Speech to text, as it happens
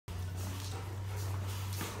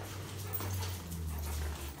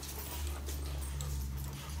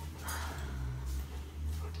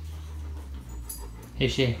Hey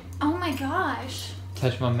Shay. Oh my gosh.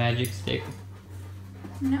 Touch my magic stick.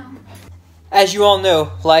 No. As you all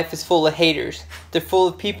know, life is full of haters. They're full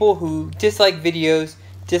of people who dislike videos,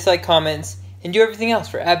 dislike comments, and do everything else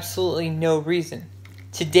for absolutely no reason.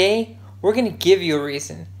 Today, we're going to give you a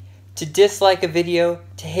reason to dislike a video,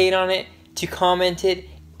 to hate on it, to comment it,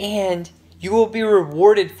 and you will be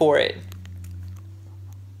rewarded for it.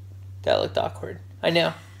 That looked awkward. I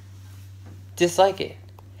know. Dislike it.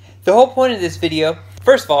 The whole point of this video,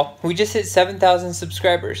 first of all, we just hit 7,000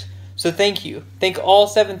 subscribers. So thank you. Thank all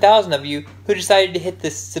 7,000 of you who decided to hit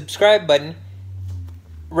the subscribe button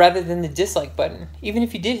rather than the dislike button. Even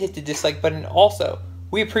if you did hit the dislike button also,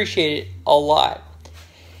 we appreciate it a lot.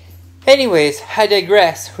 Anyways, I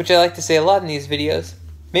digress, which I like to say a lot in these videos.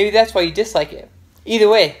 Maybe that's why you dislike it. Either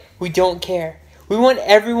way, we don't care. We want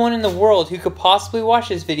everyone in the world who could possibly watch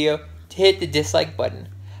this video to hit the dislike button.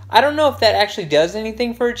 I don't know if that actually does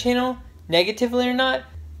anything for a channel, negatively or not,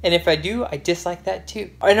 and if I do, I dislike that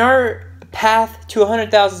too. In our path to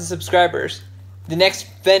 100,000 subscribers, the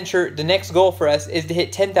next venture, the next goal for us is to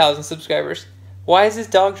hit 10,000 subscribers. Why is this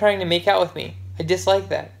dog trying to make out with me? I dislike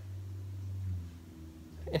that.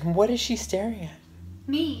 And what is she staring at?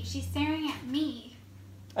 Me. She's staring at me.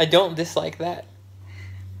 I don't dislike that.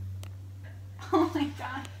 Oh my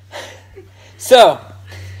god. So,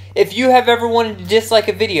 if you have ever wanted to dislike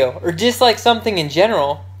a video or dislike something in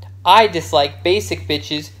general, I dislike basic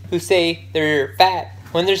bitches who say they're fat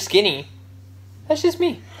when they're skinny. That's just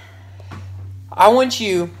me. I want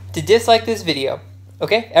you to dislike this video.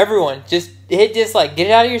 Okay? Everyone, just hit dislike. Get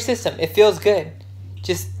it out of your system. It feels good.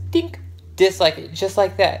 Just think. Dislike it. Just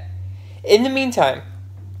like that. In the meantime,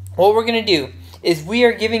 what we're going to do is we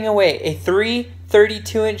are giving away a free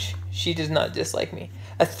 32-inch... She does not dislike me.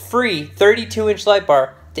 A free 32-inch light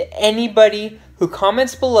bar to anybody who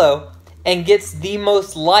comments below and gets the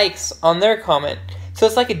most likes on their comment. So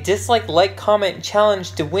it's like a dislike, like, comment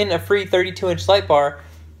challenge to win a free 32-inch light bar.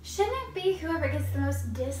 Shouldn't it be whoever gets the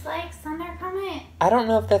most dislikes on their comment? I don't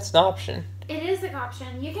know if that's an option. It is an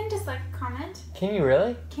option. You can dislike a comment. Can you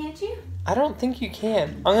really? Can't you? I don't think you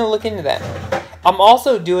can. I'm going to look into that. I'm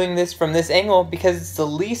also doing this from this angle because it's the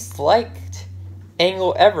least liked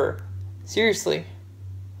angle ever. Seriously.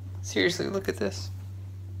 Seriously, look at this.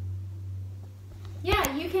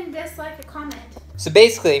 Yeah, you can dislike a comment. So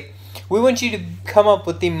basically, we want you to come up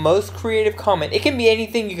with the most creative comment. It can be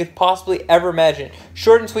anything you could possibly ever imagine.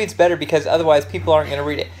 Short and sweet's better because otherwise people aren't going to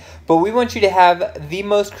read it. But we want you to have the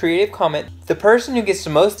most creative comment. The person who gets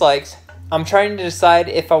the most likes, I'm trying to decide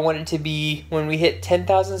if I want it to be when we hit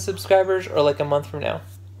 10,000 subscribers or like a month from now.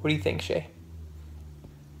 What do you think, Shay?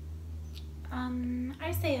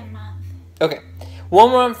 I say a month. Okay.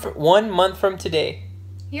 1 month from today.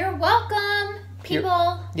 You're welcome,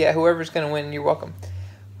 people. Yeah, whoever's going to win, you're welcome.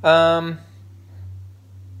 No,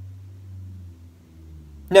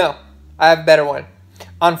 I have a better one.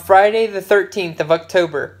 On Friday the 13th of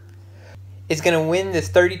October is going to win this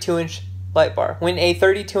 32-inch light bar. Win a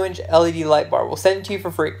 32-inch LED light bar. We'll send it to you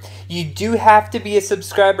for free. You do have to be a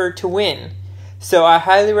subscriber to win. So I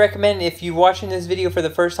highly recommend if you're watching this video for the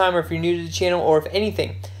first time or if you're new to the channel or if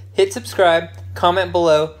anything, hit subscribe, comment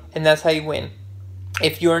below, and that's how you win.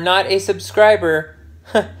 If you're not a subscriber,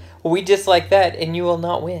 we dislike that and you will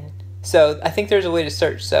not win. So I think there's a way to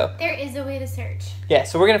search. So there is a way to search. Yeah,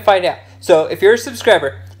 so we're going to find out. So if you're a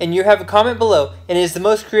subscriber and you have a comment below and it is the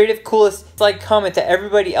most creative, coolest comment to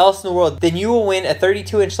everybody else in the world, then you will win a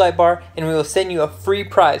 32-inch light bar and we will send you a free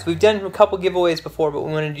prize. We've done a couple giveaways before, but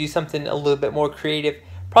we want to do something a little bit more creative,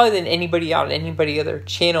 probably than anybody on anybody other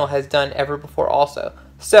channel has done ever before also.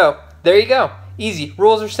 So there you go. Easy.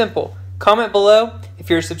 Rules are simple. Comment below if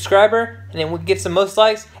you're a subscriber, and then we'll get some most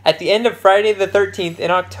likes. At the end of Friday the 13th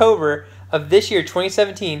in October of this year,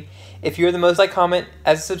 2017, if you're the most liked comment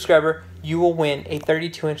as a subscriber, you will win a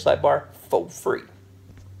 32-inch light bar for free.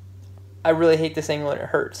 I really hate this angle and it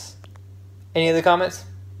hurts. Any other comments?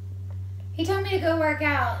 He told me to go work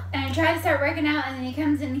out, and I tried to start working out, and then he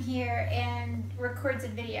comes in here and records a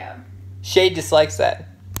video. Shay dislikes that.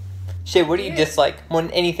 Shay, what do you dislike more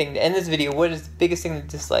than anything? To end this video, what is the biggest thing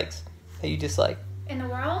that you dislike? In the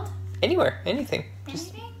world? Anywhere. Anything.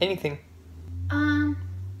 Anything? Just anything. I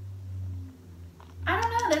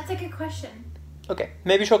don't know. That's a good question. Okay.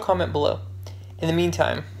 Maybe she'll comment below. In the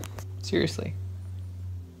meantime, seriously.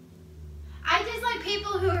 I dislike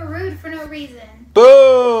people who are rude for no reason.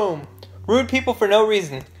 Boom! Rude people for no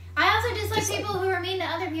reason. I also dislike people who are mean to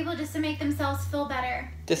other people just to make themselves feel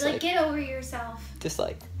better. Dislike. Like, get over yourself.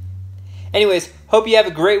 Dislike. Anyways, hope you have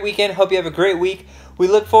a great weekend. Hope you have a great week. We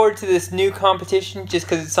look forward to this new competition just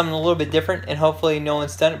because it's something a little bit different and hopefully no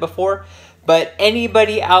one's done it before. But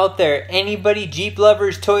anybody out there, anybody, Jeep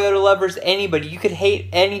lovers, Toyota lovers, anybody, you could hate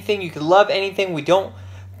anything, you could love anything. We don't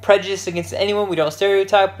prejudice against anyone, we don't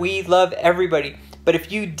stereotype, we love everybody. But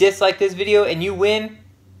if you dislike this video and you win,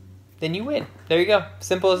 then you win. There you go.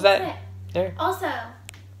 Simple as that. There. Also,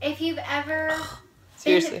 if you've ever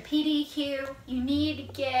been to PDQ, you need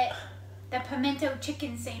to get the pimento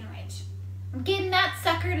chicken sandwich. I'm getting that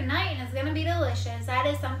sucker tonight and it's going to be delicious. That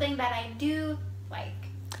is something that I do like.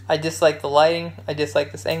 I dislike the lighting. I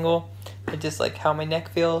dislike this angle. I dislike how my neck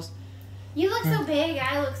feels. You look so big.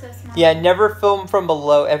 I look so small. Yeah, never film from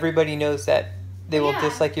below. Everybody knows that. They will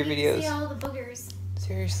dislike your videos. See all the boogers.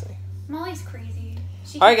 Seriously. Molly's crazy.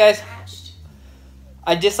 Alright, guys.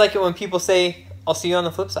 I dislike it when people say, I'll see you on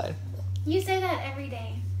the flip side. You say that every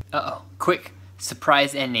day. Uh-oh. Quick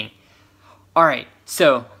surprise ending. Alright,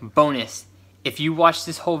 so bonus. If you watch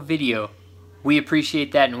this whole video, we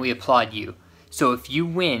appreciate that and we applaud you. So if you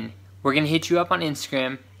win, we're going to hit you up on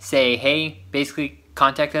Instagram, say, hey, basically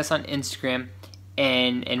contact us on Instagram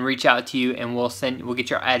and reach out to you, and we'll get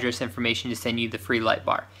your address information to send you the free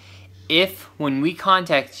Lightbar. If when we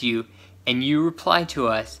contact you and you reply to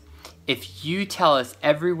us, if you tell us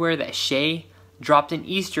everywhere that Shay dropped an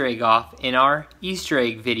Easter egg off in our Easter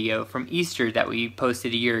egg video from Easter that we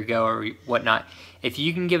posted a year ago or whatnot, if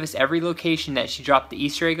you can give us every location that she dropped the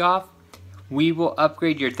Easter egg off, we will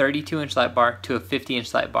upgrade your 32-inch light bar to a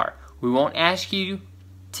 50-inch light bar. We won't ask you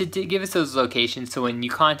to give us those locations, so when you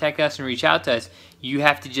contact us and reach out to us, you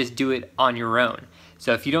have to just do it on your own.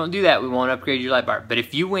 So if you don't do that, we won't upgrade your light bar. But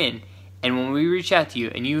if you win, and when we reach out to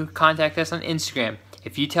you and you contact us on Instagram,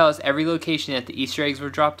 if you tell us every location that the Easter eggs were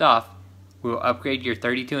dropped off, we will upgrade your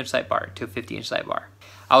 32-inch light bar to a 50-inch light bar.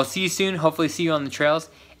 I will see you soon, hopefully see you on the trails,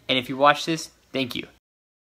 and if you watch this, thank you.